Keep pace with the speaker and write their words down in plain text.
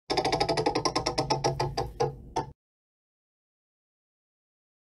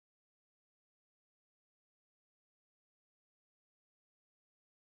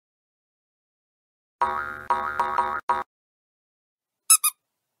I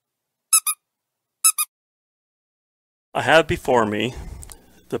have before me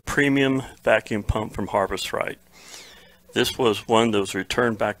the premium vacuum pump from Harvest-Right. This was one that was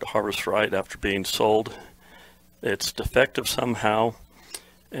returned back to Harvest-Right after being sold. It's defective somehow,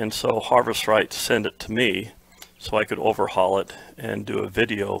 and so Harvest-Right sent it to me so I could overhaul it and do a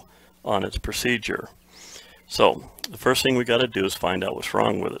video on its procedure. So the first thing we got to do is find out what's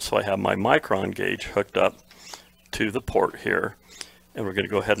wrong with it. So I have my micron gauge hooked up to the port here, and we're going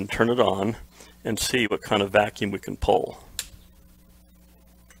to go ahead and turn it on and see what kind of vacuum we can pull.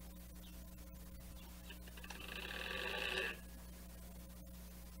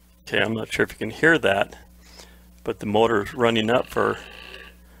 Okay, I'm not sure if you can hear that, but the motor is running up for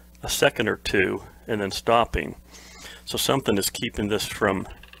a second or two and then stopping. So something is keeping this from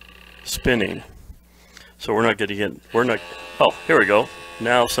spinning. So we're not getting it, oh, here we go.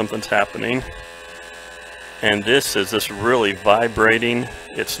 Now something's happening. And this is just really vibrating.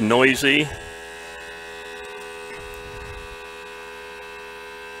 It's noisy.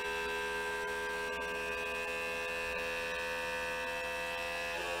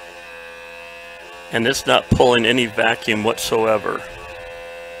 And it's not pulling any vacuum whatsoever.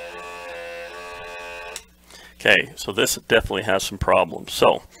 Okay, so this definitely has some problems.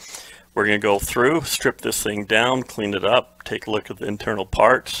 So we're going to go through, strip this thing down, clean it up, take a look at the internal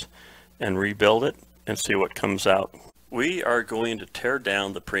parts, and rebuild it and see what comes out. We are going to tear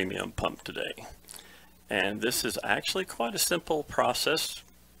down the premium pump today. And this is actually quite a simple process.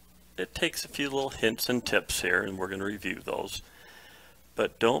 It takes a few little hints and tips here, and we're going to review those.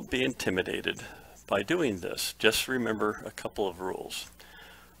 But don't be intimidated by doing this. Just remember a couple of rules.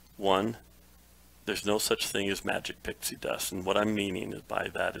 One, there's no such thing as magic pixie dust, and what I'm meaning by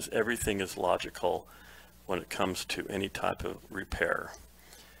that is everything is logical when it comes to any type of repair.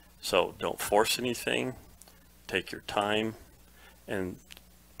 So don't force anything, take your time, and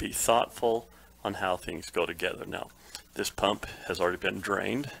be thoughtful on how things go together. Now, this pump has already been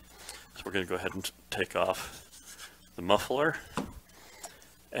drained, so we're going to go ahead and take off the muffler,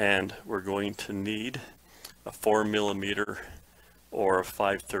 and we're going to need a 4mm or a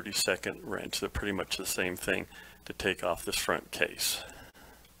 5/32 wrench. They're pretty much the same thing to take off this front case.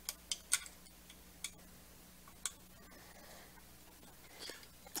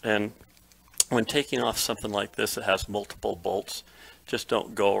 And when taking off something like this that has multiple bolts, just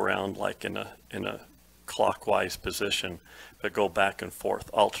don't go around like in a clockwise position, but go back and forth,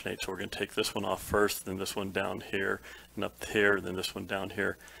 alternate. So we're going to take this one off first, then this one down here, and up here, then this one down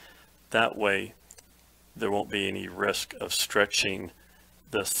here. That way there won't be any risk of stretching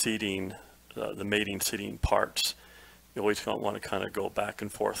the seating, the mating seating parts. You always want to kind of go back and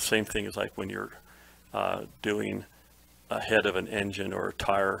forth. Same thing as like when you're doing a head of an engine or a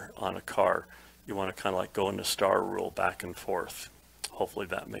tire on a car. You want to kind of like go in the star rule back and forth. Hopefully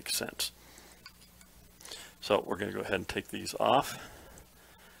that makes sense. So we're going to go ahead and take these off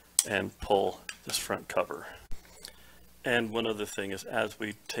and pull this front cover. And one other thing is, as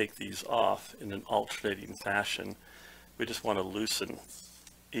we take these off in an alternating fashion, we just want to loosen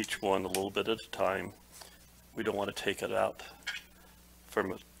each one a little bit at a time. We don't want to take it out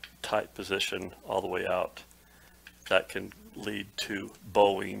from a tight position all the way out. That can lead to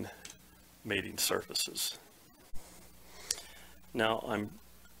bowing mating surfaces. Now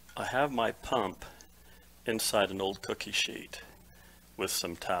I have my pump inside an old cookie sheet with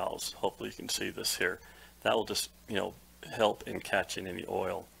some towels. Hopefully you can see this here. That will just, help in catching any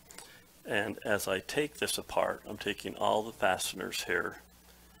oil. And as I take this apart, I'm taking all the fasteners here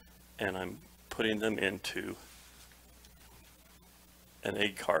and I'm putting them into an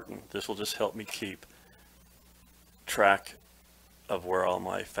egg carton. This will just help me keep track of where all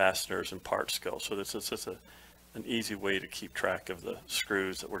my fasteners and parts go. So this is just an easy way to keep track of the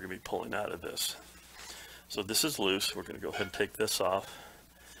screws that we're going to be pulling out of this. So this is loose. We're going to go ahead and take this off.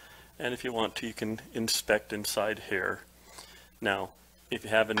 And if you want to, you can inspect inside here. Now, if you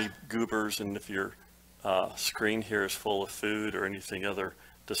have any goobers and if your screen here is full of food or anything other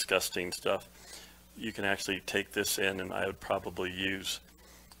disgusting stuff, you can actually take this in, and I would probably use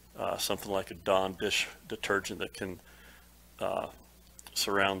something like a Dawn dish detergent that can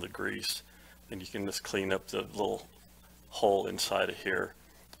surround the grease, and you can just clean up the little hole inside of here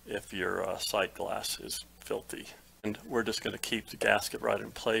if your sight glass is filthy. And we're just going to keep the gasket right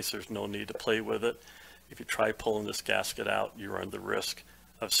in place. There's no need to play with it. If you try pulling this gasket out, you run the risk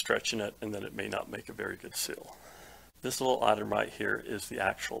of stretching it, and then it may not make a very good seal. This little item right here is the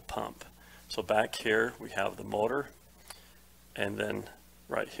actual pump. So back here we have the motor, and then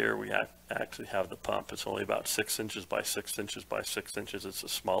right here we actually have the pump. It's only about 6 inches by 6 inches by 6 inches. It's a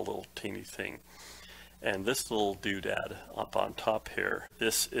small little teeny thing. And this little doodad up on top here,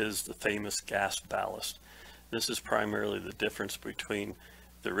 this is the famous gas ballast. This is primarily the difference between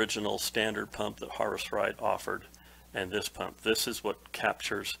the original standard pump that Harvest Right offered and this pump. This is what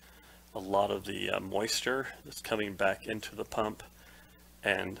captures a lot of the moisture that's coming back into the pump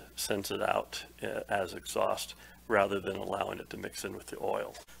and sends it out as exhaust rather than allowing it to mix in with the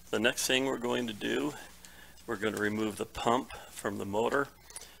oil. The next thing we're going to do, we're going to remove the pump from the motor.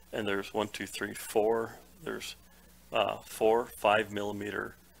 And there's 4. There's 4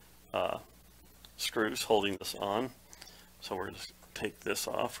 5mm screws holding this on. So we're just take this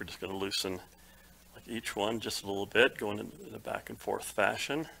off. We're just going to loosen like each one just a little bit, going in a back and forth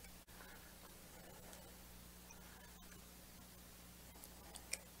fashion.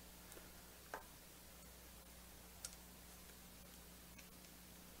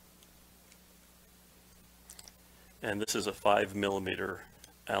 And this is a 5mm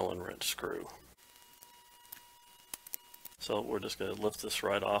Allen wrench screw. So we're just going to lift this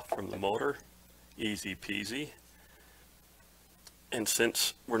right off from the motor, easy peasy. And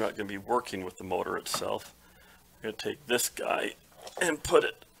since we're not going to be working with the motor itself, we're going to take this guy and put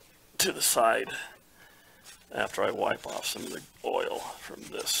it to the side after I wipe off some of the oil from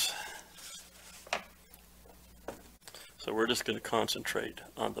this. So we're just going to concentrate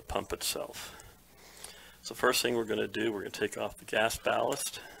on the pump itself. So first thing we're going to do, we're going to take off the gas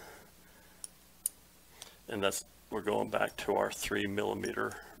ballast, and we're going back to our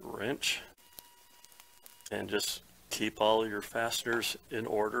 3mm wrench, and just keep all your fasteners in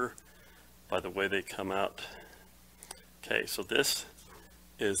order by the way they come out. Okay, so this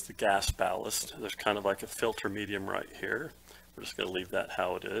is the gas ballast. There's kind of like a filter medium right here. We're just going to leave that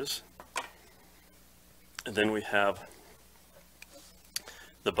how it is. And then we have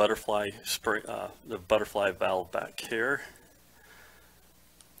the butterfly spring, the butterfly valve back here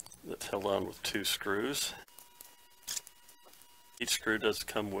that's held on with 2 screws. Each screw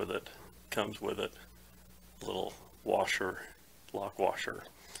comes with it a little washer, lock washer.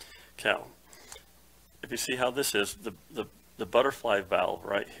 Okay, if you see how this is, the butterfly valve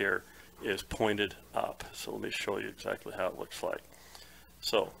right here is pointed up. So let me show you exactly how it looks like.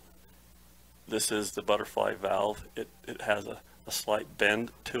 So this is the butterfly valve. It has a slight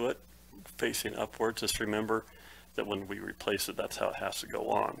bend to it facing upwards. Just remember that when we replace it, that's how it has to go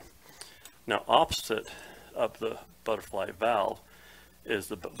on. Now opposite of the butterfly valve is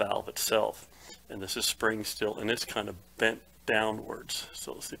the valve itself, and this is spring still, and it's kind of bent downwards.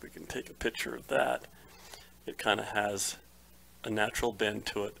 So let's see if we can take a picture of that. It kind of has a natural bend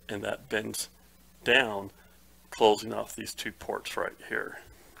to it, and that bends down, closing off these 2 ports right here.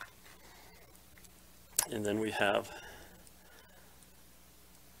 And then we have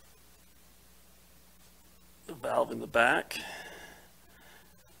the valve in the back.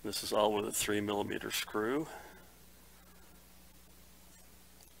 This is all with a 3mm screw.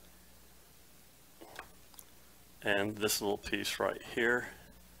 And this little piece right here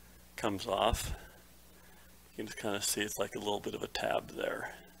comes off. You can just kind of see it's like a little bit of a tab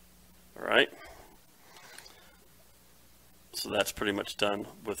there. All right. So that's pretty much done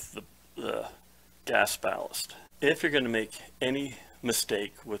with the gas ballast. If you're going to make any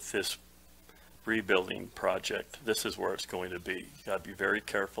mistake with this rebuilding project, this is where it's going to be. You got to be very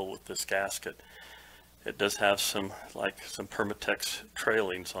careful with this gasket. It does have some Permatex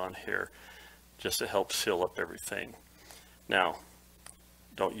trailings on here just to help seal up everything. Now,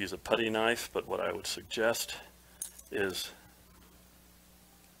 don't use a putty knife, but what I would suggest is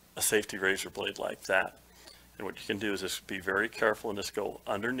a safety razor blade like that. And what you can do is just be very careful and just go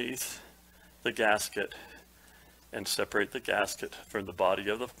underneath the gasket and separate the gasket from the body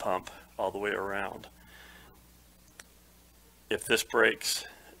of the pump all the way around. If this breaks,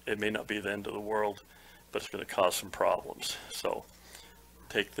 it may not be the end of the world, but it's going to cause some problems. So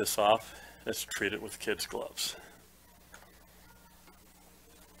take this off. Let's treat it with kids' gloves.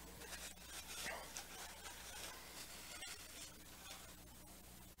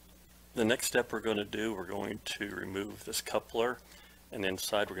 The next step we're going to do, we're going to remove this coupler, and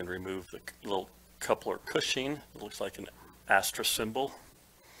inside we're going to remove the little coupler cushing. It looks like an Astra symbol.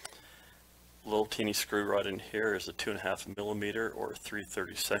 A little teeny screw right in here is a 2.5mm or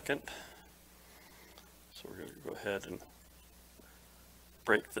 3/32. So we're going to go ahead and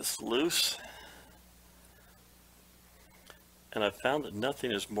break this loose. And I've found that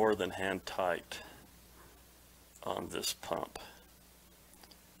nothing is more than hand tight on this pump.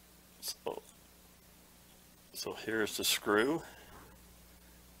 So here's the screw.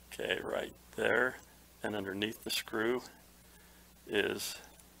 Okay, right there. And underneath the screw is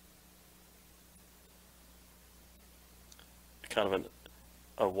kind of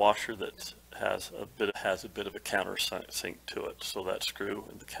a washer that has a bit of a countersink to it. So that screw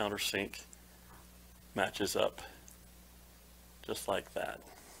and the countersink matches up just like that.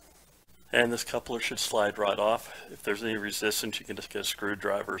 And this coupler should slide right off. If there's any resistance, you can just get a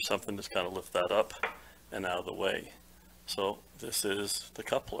screwdriver or something to kind of lift that up and out of the way. So this is the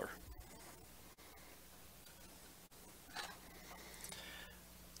coupler.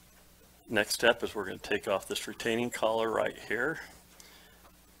 Next step is we're going to take off this retaining collar right here.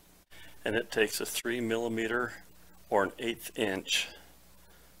 And it takes a 3mm or an 1/8 inch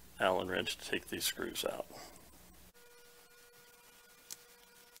Allen wrench to take these screws out.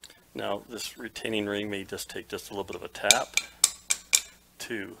 Now this retaining ring may just take just a little bit of a tap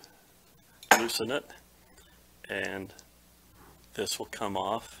to loosen it, and this will come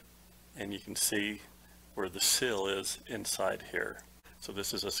off, and you can see where the seal is inside here. So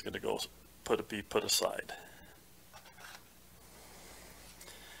this is just going to go be put aside.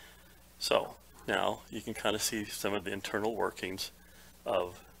 So now you can kind of see some of the internal workings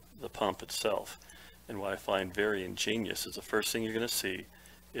of the pump itself. And what I find very ingenious is the first thing you're going to see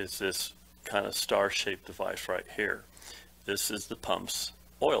is this kind of star-shaped device right here. This is the pump's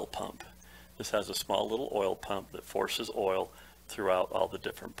oil pump. This has a small little oil pump that forces oil throughout all the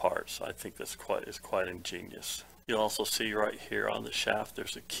different parts. I think this is quite ingenious. You'll also see right here on the shaft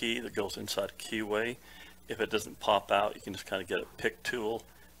there's a key that goes inside a keyway. If it doesn't pop out, you can just kind of get a pick tool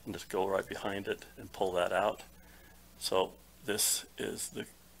and just go right behind it and pull that out. So this is the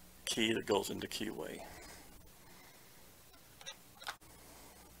key that goes into keyway.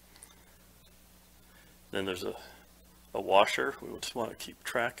 Then there's a washer we just want to keep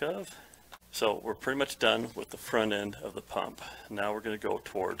track of. So we're pretty much done with the front end of the pump. Now we're going to go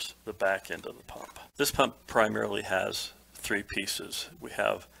towards the back end of the pump. This pump primarily has 3 pieces. We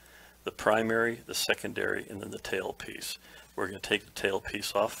have the primary, the secondary, and then the tail piece. We're going to take the tail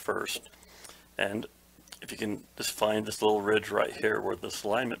piece off first. And if you can just find this little ridge right here where this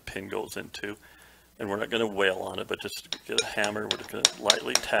alignment pin goes into, and we're not going to wail on it, but just get a hammer. We're just going to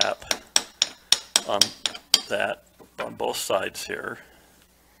lightly tap on that on both sides here.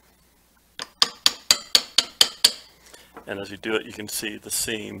 And as you do it, you can see the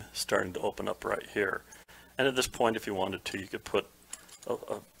seam starting to open up right here. And at this point, if you wanted to, you could put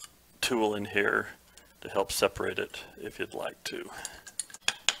a tool in here to help separate it if you'd like to.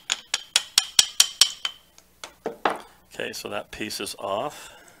 Okay, so that piece is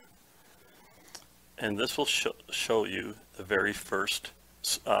off. And this will show you the very first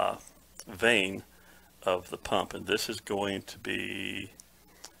vein of the pump. And this is going to be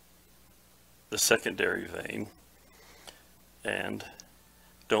the secondary vein. And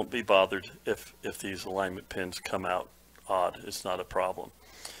don't be bothered if these alignment pins come out odd. It's not a problem.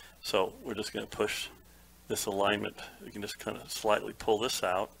 So we're just going to push this alignment. You can just kind of slightly pull this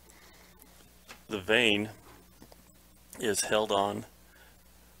out. The vein is held on.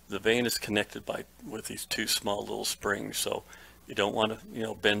 The vein is connected with these 2 small little springs. So you don't want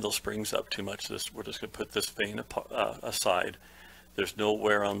to bend those springs up too much. We're just going to put this vein aside. There's no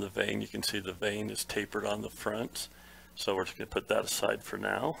wear on the vein. You can see the vein is tapered on the front. So we're just going to put that aside for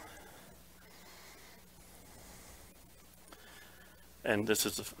now. And this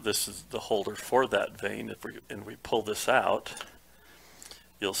is the holder for that vein. If we pull this out,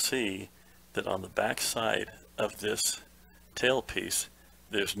 you'll see that on the back side of this tail piece,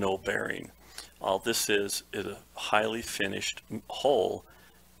 there's no bearing. All this is a highly finished hole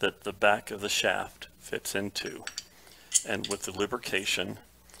that the back of the shaft fits into. And with the lubrication,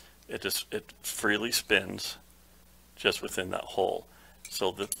 it freely spins just within that hole. So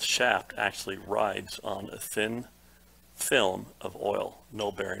the shaft actually rides on a thin film of oil,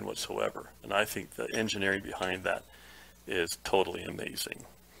 no bearing whatsoever. And I think the engineering behind that is totally amazing.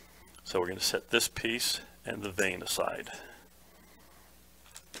 So we're going to set this piece and the vein aside.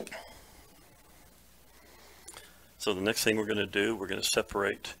 So the next thing we're going to do, we're going to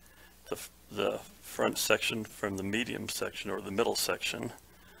separate the front section from the medium section or the middle section.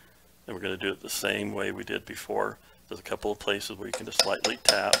 And we're going to do it the same way we did before. There's a couple of places where you can just lightly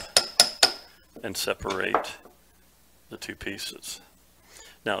tap and separate the 2 pieces.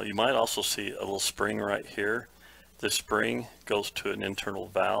 Now you might also see a little spring right here. This spring goes to an internal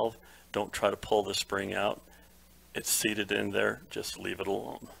valve. Don't try to pull the spring out. It's seated in there. Just leave it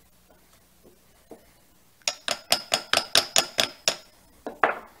alone.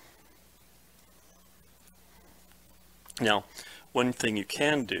 Now, one thing you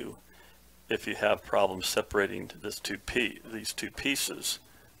can do if you have problems separating these two pieces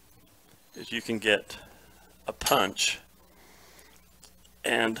is you can get a punch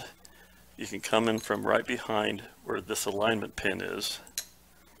and you can come in from right behind where this alignment pin is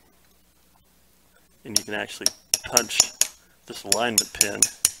and you can actually punch this alignment pin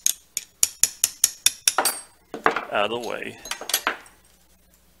out of the way,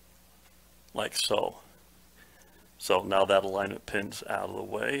 like so. So now that alignment pin's out of the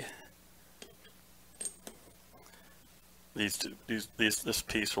way. This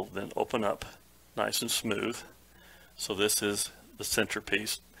piece will then open up nice and smooth. So this is the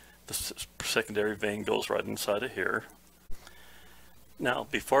centerpiece. The secondary vein goes right inside of here. Now,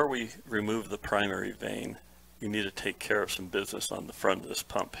 before we remove the primary vein, we need to take care of some business on the front of this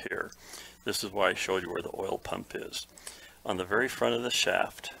pump here. This is why I showed you where the oil pump is. On the very front of the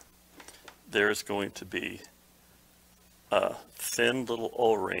shaft, there's going to be a thin little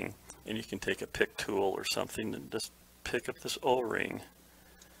O-ring, and you can take a pick tool or something and just pick up this O-ring,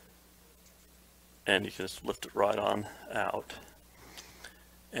 and you can just lift it right on out.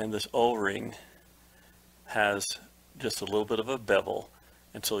 And this O-ring has just a little bit of a bevel,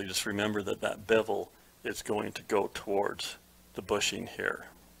 and so you just remember that that bevel is going to go towards the bushing here.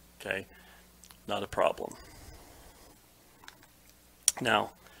 Okay, not a problem.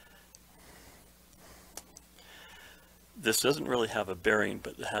 Now, this doesn't really have a bearing,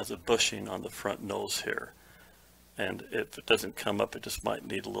 but it has a bushing on the front nose here. And if it doesn't come up, it just might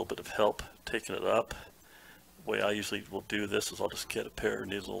need a little bit of help taking it up. The way I usually will do this is I'll just get a pair of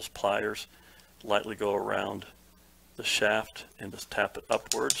needle pliers, lightly go around the shaft and just tap it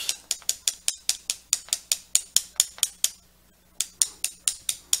upwards.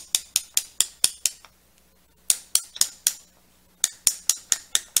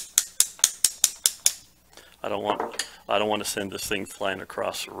 I don't want to send this thing flying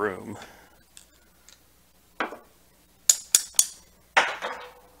across the room.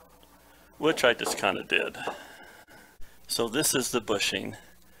 Which I just kind of did. So this is the bushing,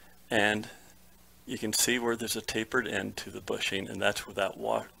 and you can see where there's a tapered end to the bushing, and that's where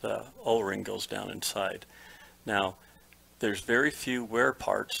the O-ring goes down inside. Now, there's very few wear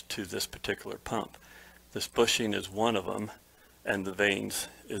parts to this particular pump. This bushing is one of them, and the vanes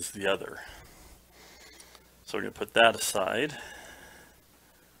is the other. So we're going to put that aside.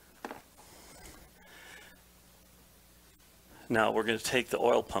 Now we're going to take the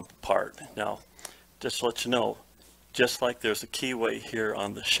oil pump apart. Now, just to let you know, just like there's a keyway here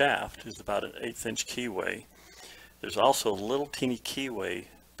on the shaft, is about an 1/8 inch keyway, there's also a little teeny keyway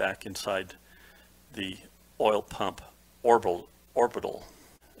back inside the oil pump orbital.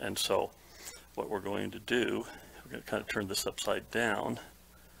 And so what we're going to do, we're going to kind of turn this upside down,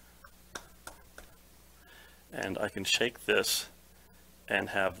 and I can shake this and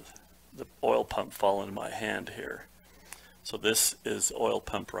have the oil pump fall into my hand here. So this is the oil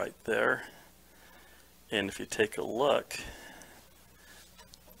pump right there. And if you take a look,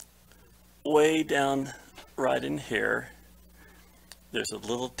 way down right in here, there's a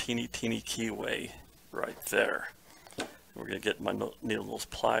little teeny keyway right there. We're going to get my needle nose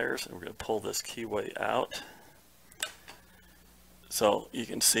pliers, and we're going to pull this keyway out. So you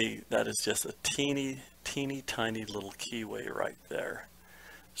can see that is just a teeny tiny little keyway right there.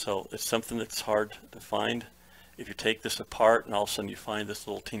 So it's something that's hard to find. If you take this apart and all of a sudden you find this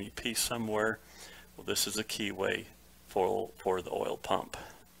little teeny piece somewhere, well, this is a keyway for the oil pump.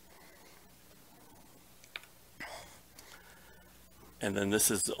 And then this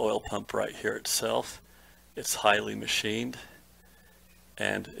is the oil pump right here itself. It's highly machined,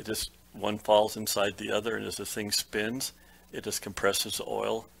 and it just, one falls inside the other, and as the thing spins, it just compresses the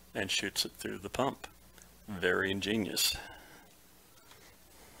oil and shoots it through the pump. Very ingenious.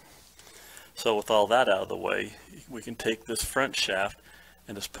 So with all that out of the way, we can take this front shaft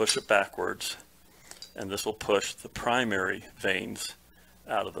and just push it backwards, and this will push the primary vanes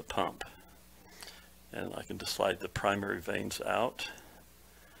out of the pump. And I can just slide the primary vanes out.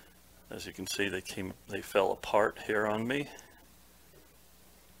 As you can see, they fell apart here on me.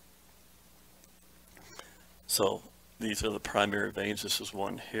 So these are the primary vanes. This is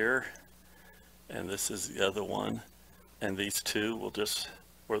one here, and this is the other one. And these two will just,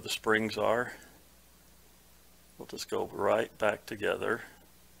 where the springs are, we'll just go right back together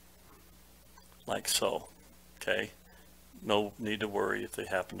like so. Okay, no need to worry if they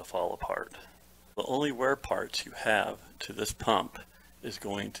happen to fall apart. The only wear parts you have to this pump is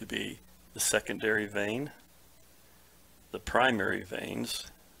going to be the secondary vane, the primary vanes,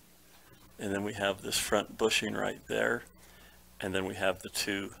 and then we have this front bushing right there, and then we have the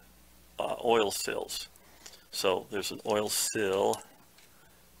two oil sills. So there's an oil sill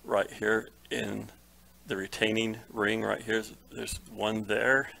right here in the retaining ring right here. There's one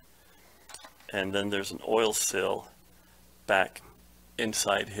there, and then there's an oil sill back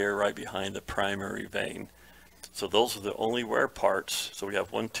inside here right behind the primary vane. So those are the only wear parts. So we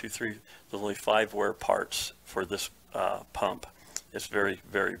have 1, 2, 3, there's only 5 wear parts for this pump. It's very,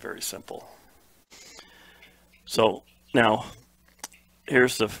 very, very simple. So now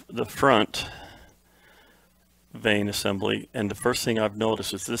here's the front vane assembly, and the first thing I've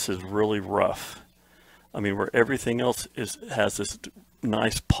noticed is this is really rough. I mean, where everything else has this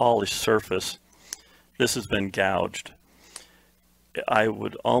nice polished surface, this has been gouged. I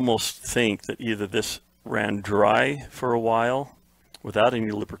would almost think that either this ran dry for a while without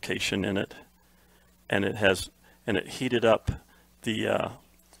any lubrication in it, and it heated up the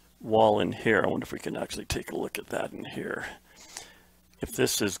wall in here. I wonder if we can actually take a look at that in here. If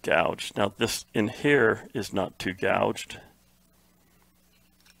this is gouged, now this in here is not too gouged.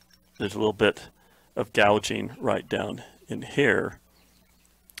 There's a little bit of gouging right down in here,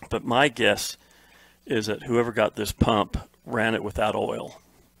 but my guess is that whoever got this pump ran it without oil,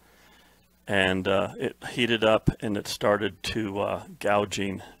 and it heated up and it started to gouge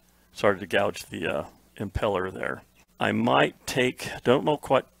the impeller there. I might don't know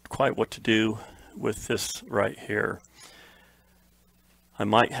quite what to do with this right here. I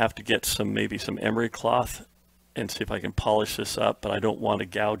might have to get maybe some emery cloth and see if I can polish this up, but I don't want to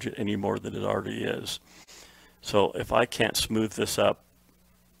gouge it any more than it already is. So if I can't smooth this up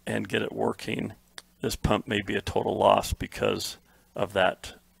and get it working, this pump may be a total loss because of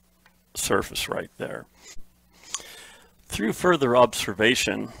that surface right there. Through further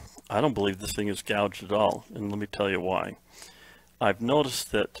observation, I don't believe this thing is gouged at all, and let me tell you why. I've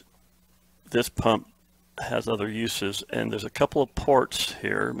noticed that this pump has other uses, and there's a couple of ports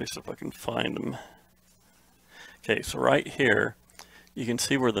here. Let me see if I can find them. Okay, so right here, you can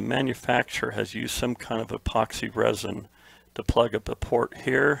see where the manufacturer has used some kind of epoxy resin to plug up a port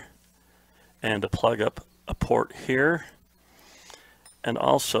here and to plug up a port here, and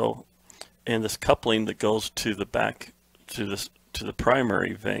also in this coupling that goes to the back to the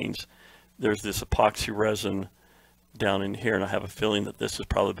primary vanes, there's this epoxy resin down in here, and I have a feeling that this has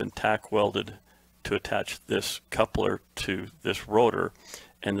probably been tack welded to attach this coupler to this rotor,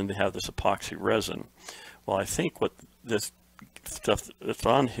 and then they have this epoxy resin. Well, I think what this stuff that's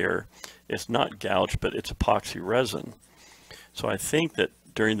on here is not gouged, but it's epoxy resin. So I think that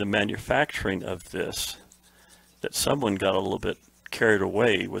during the manufacturing of this, that someone got a little bit carried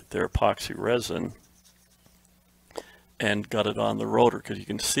away with their epoxy resin and got it on the rotor, because you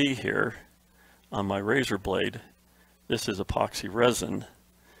can see here on my razor blade, this is epoxy resin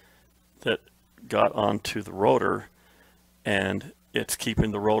that got onto the rotor, and it's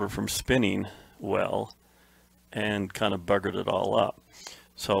keeping the rotor from spinning well and kind of buggered it all up.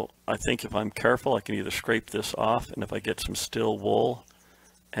 So I think if I'm careful, I can either scrape this off, and if I get some steel wool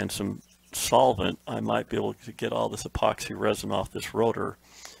and some solvent, I might be able to get all this epoxy resin off this rotor,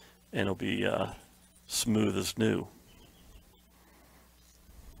 and it'll be smooth as new.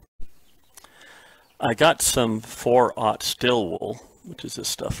 I got some 4/0 steel wool, which is this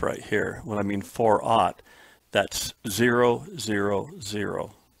stuff right here. When I mean 4/0, that's 0, 0,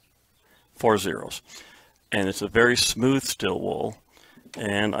 0, 4 zeros. And it's a very smooth steel wool,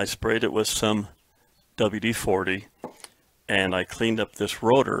 and I sprayed it with some WD-40, and I cleaned up this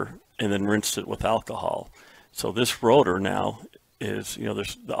rotor and then rinsed it with alcohol. So this rotor now is,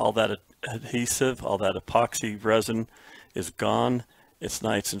 there's all that adhesive, all that epoxy resin is gone. It's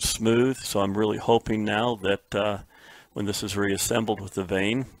nice and smooth, so I'm really hoping now that when this is reassembled with the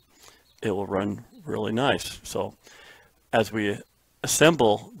vane, it will run really nice. So as we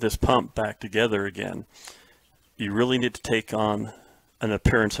assemble this pump back together again, you really need to take on an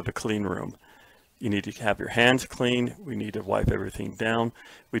appearance of a clean room. You need to have your hands clean. We need to wipe everything down.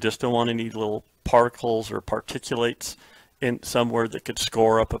 We just don't want any little particles or particulates in somewhere that could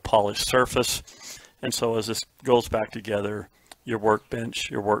score up a polished surface. And so as this goes back together, your workbench,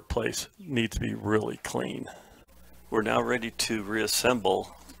 your workplace needs to be really clean. We're now ready to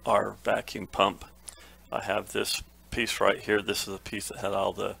reassemble our vacuum pump. I have this piece right here. This is a piece that had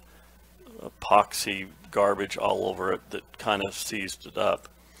all the epoxy garbage all over it that kind of seized it up.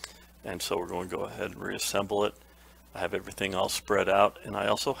 And so we're going to go ahead and reassemble it. I have everything all spread out, and I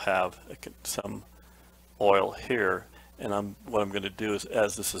also have some oil here. And what I'm going to do is,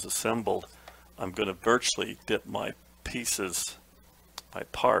 as this is assembled, I'm going to virtually dip my pieces, my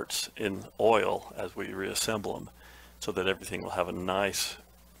parts, in oil as we reassemble them, so that everything will have a nice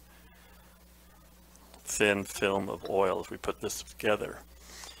thin film of oil as we put this together.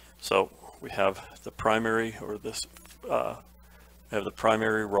 So we have the primary, or this, we have the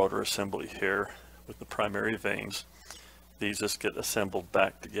primary rotor assembly here with the primary vanes. These just get assembled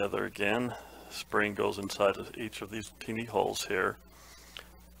back together again. Spring goes inside of each of these teeny holes here,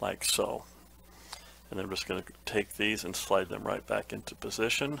 like so. And then I'm just going to take these and slide them right back into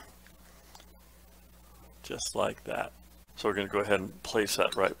position, just like that. So we're going to go ahead and place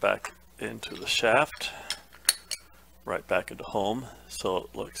that right back into the shaft, right back into home, so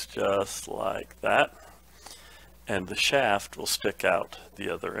it looks just like that. And the shaft will stick out the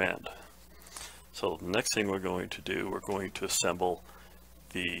other end. So the next thing we're going to do, we're going to assemble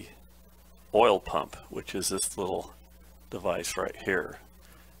the oil pump, which is this little device right here.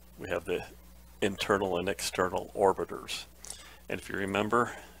 We have the internal and external orbiters. And if you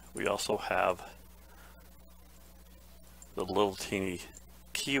remember, we also have the little teeny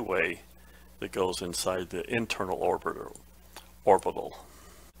keyway that goes inside the internal orbital.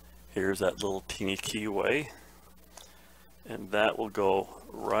 Here's that little teeny keyway, and that will go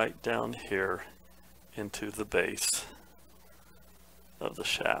right down here into the base of the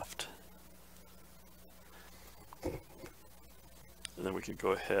shaft. And then we can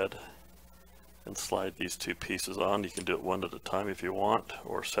go ahead and slide these two pieces on. You can do it one at a time if you want,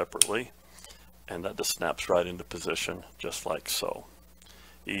 or separately. And that just snaps right into position, just like so.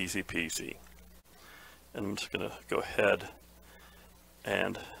 Easy peasy. And I'm just going to go ahead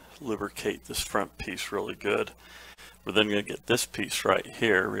and lubricate this front piece really good. We're then going to get this piece right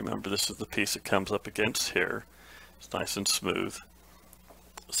here. Remember, this is the piece that comes up against here. It's nice and smooth.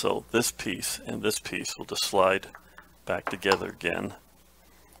 So this piece and this piece will just slide back together again,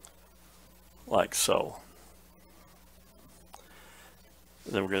 like so.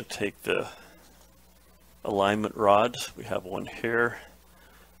 And then we're going to take the alignment rods. We have one here,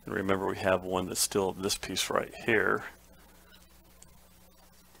 and remember we have one that's still this piece right here.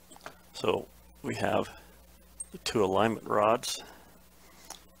 So we have the two alignment rods,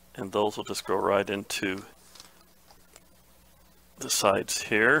 and those will just go right into the sides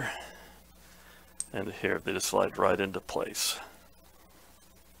here and here. They just slide right into place.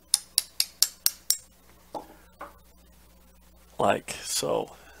 Like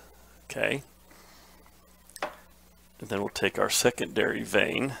so. Okay. And then we'll take our secondary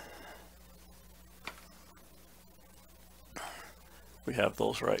vane. We have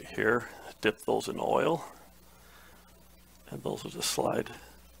those right here. Dip those in oil, and those will just slide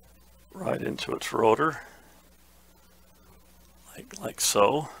right into its rotor, like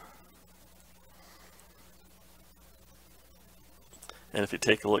so. And if you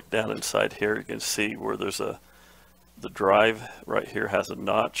take a look down inside here, you can see where there's the drive right here has a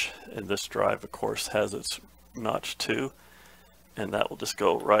notch, and this drive of course has its notch too, and that will just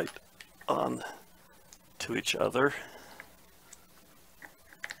go right on to each other,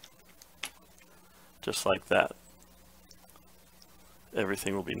 just like that.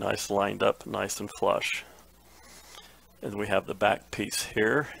 Everything will be nice lined up, nice and flush. And we have the back piece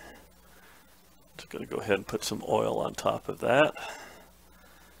here. Just going to go ahead and put some oil on top of that,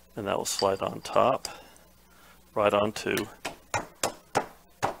 and that will slide on top right onto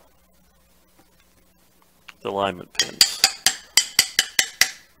the alignment pins.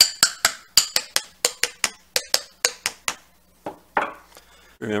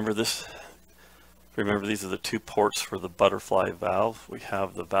 Remember this? Remember, these are the two ports for the butterfly valve. We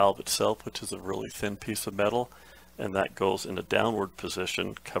have the valve itself, which is a really thin piece of metal, and that goes in a downward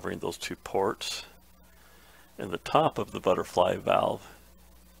position covering those two ports. And the top of the butterfly valve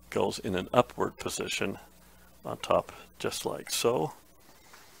goes in an upward position on top, just like so.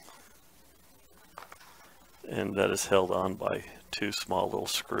 And that is held on by two small little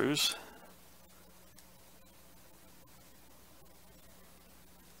screws.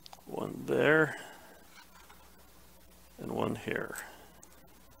 One there and one here.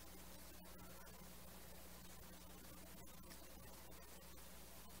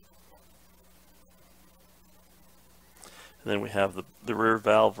 And then we have the rear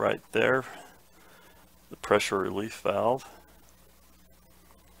valve right there, the pressure relief valve,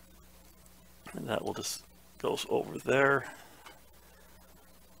 and that will just goes over there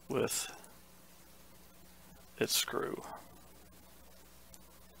with its screw.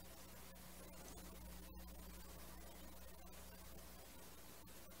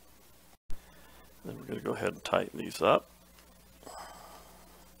 Then we're going to go ahead and tighten these up.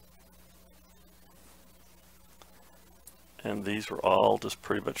 And these are all just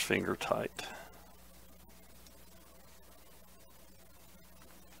pretty much finger tight.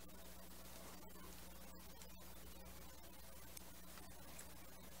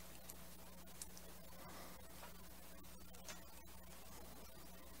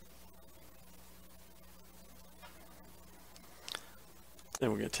 Then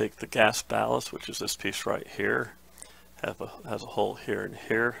we're going to take the gas ballast, which is this piece right here, has a hole here and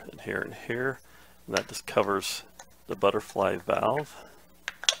here and here and here, and that just covers the butterfly valve,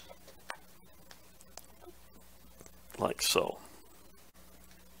 like so.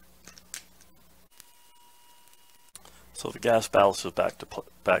 So the gas ballast is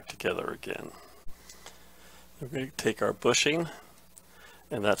back together again. We're going to take our bushing,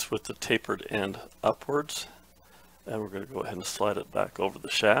 and that's with the tapered end upwards, and we're going to go ahead and slide it back over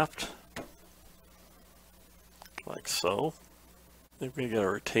the shaft, like so. Then we're going to get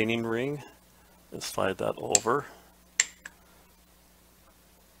our retaining ring and slide that over.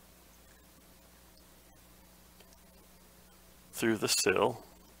 Through the sill.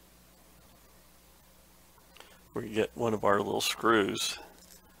 We get one of our little screws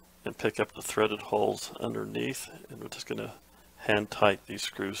and pick up the threaded holes underneath, and we're just going to hand tight these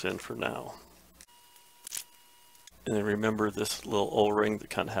screws in for now. And then remember this little O-ring that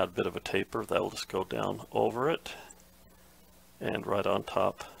kind of had a bit of a taper, that will just go down over it and right on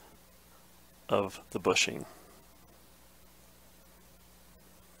top of the bushing.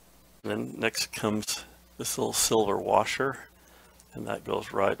 And then next comes this little silver washer, and that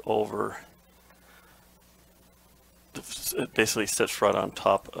goes right over. It basically sits right on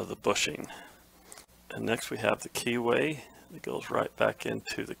top of the bushing. And next we have the keyway that goes right back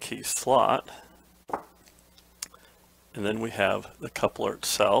into the key slot. And then we have the coupler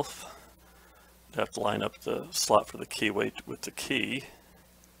itself. You have to line up the slot for the keyway with the key.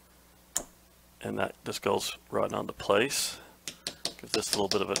 And that just goes right onto place. Give this a little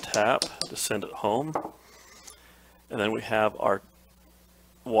bit of a tap to send it home. And then we have our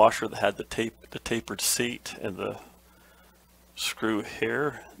washer that had the tapered seat and the screw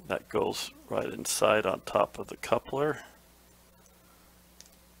here that goes right inside on top of the coupler.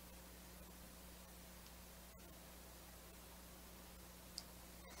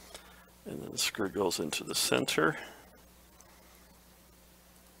 And then the screw goes into the center.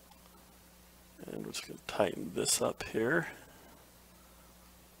 And we're just going to tighten this up here.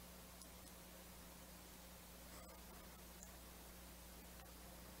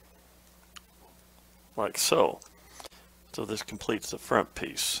 Like so. So this completes the front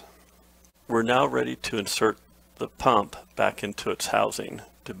piece. We're now ready to insert the pump back into its housing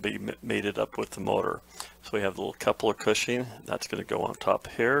to be mated up with the motor. So we have the little coupler cushion, that's going to go on top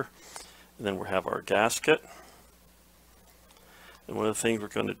here. And then we have our gasket. And one of the things we're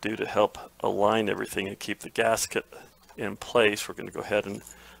going to do to help align everything and keep the gasket in place, we're going to go ahead and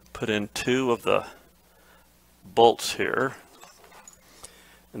put in 2 of the bolts here.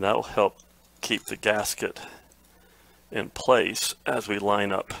 And that will help keep the gasket in place as we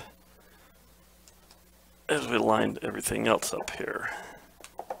line everything else up here.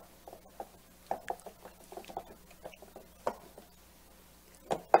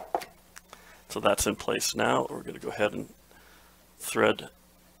 So that's in place now. We're going to go ahead and thread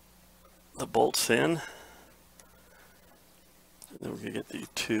the bolts in. And then we're going to get the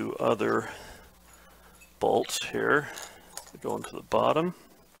 2 other bolts here that go into the bottom.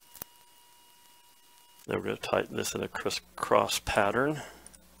 Then we're going to tighten this in a crisscross pattern,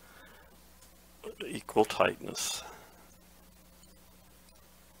 equal tightness.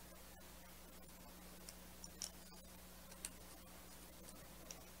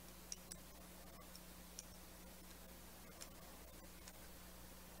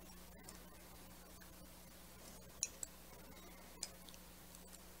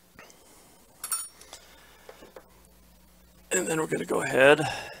 And then we're going to go ahead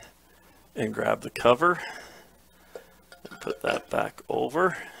and grab the cover and put that back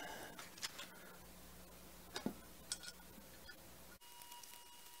over.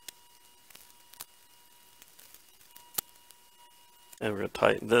 And we're going to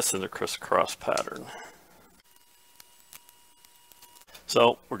tighten this in a crisscross pattern.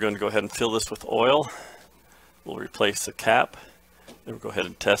 So we're going to go ahead and fill this with oil. We'll replace the cap and we'll go ahead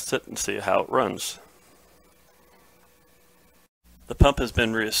and test it and see how it runs. The pump has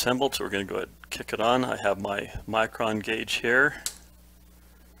been reassembled, so we're going to go ahead and kick it on. I have my micron gauge here.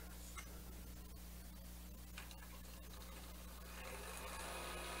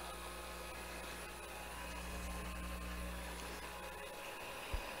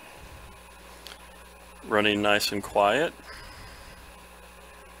 Running nice and quiet.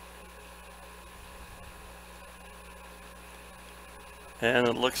 And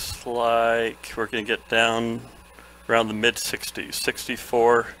it looks like we're going to get down around the mid-60s,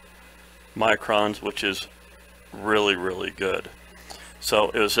 64 microns, which is really, really good. So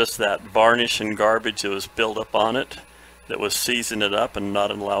it was just that varnish and garbage that was built up on it that was seizing it up and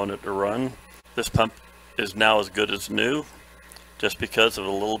not allowing it to run. This pump is now as good as new, just because of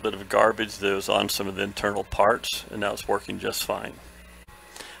a little bit of garbage that was on some of the internal parts, and now it's working just fine.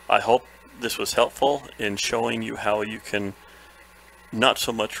 I hope this was helpful in showing you how you can not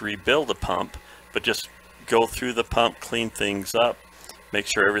so much rebuild a pump, but just go through the pump, clean things up, make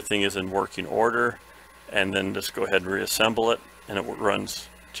sure everything is in working order, and then just go ahead and reassemble it, and it runs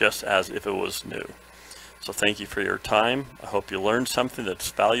just as if it was new. So thank you for your time. I hope you learned something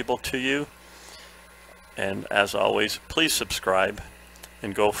that's valuable to you. And as always, please subscribe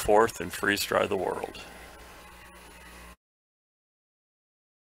and go forth and freeze dry the world.